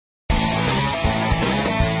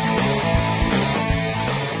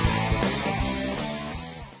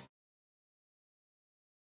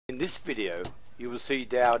this video you will see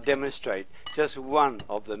Dow demonstrate just one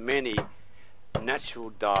of the many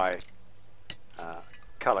natural dye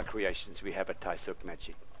colour creations we have at Thai Silk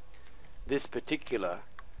Magic. This particular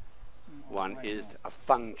one is a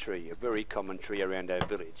Fung tree, a very common tree around our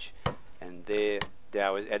village, and there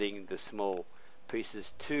Dow is adding the small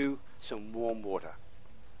pieces to some warm water.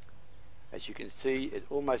 As you can see, it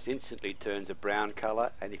almost instantly turns a brown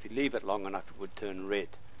colour, and if you leave it long enough it would turn red.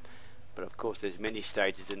 But of course there's many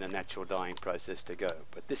stages in the natural dyeing process to go,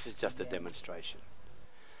 but this is just a demonstration.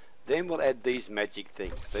 Then we'll add these magic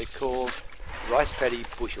things. They're called rice paddy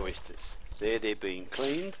bush oysters. There they're being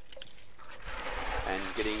cleaned and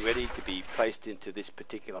getting ready to be placed into this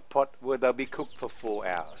particular pot where they'll be cooked for 4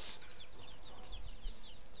 hours.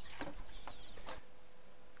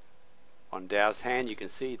 On Dow's hand you can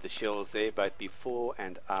see the shells there both before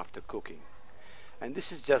and after cooking. And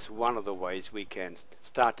this is just one of the ways we can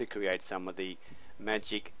start to create some of the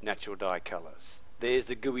magic natural dye colours. There's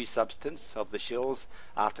the gooey substance of the shells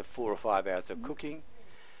after 4 or 5 hours of cooking,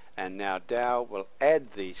 and now Dow will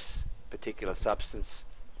add this particular substance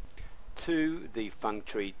to the Fung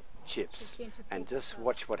tree chips and just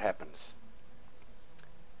watch what happens.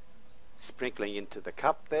 Sprinkling into the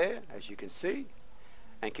cup there, as you can see.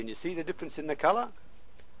 And can you see the difference in the colour?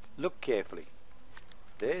 Look carefully.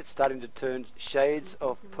 There, it's starting to turn shades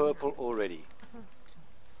of purple already.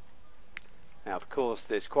 Now of course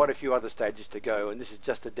there's quite a few other stages to go, and this is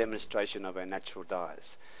just a demonstration of our natural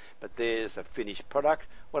dyes. But there's a finished product,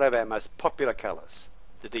 one of our most popular colours,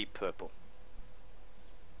 the deep purple.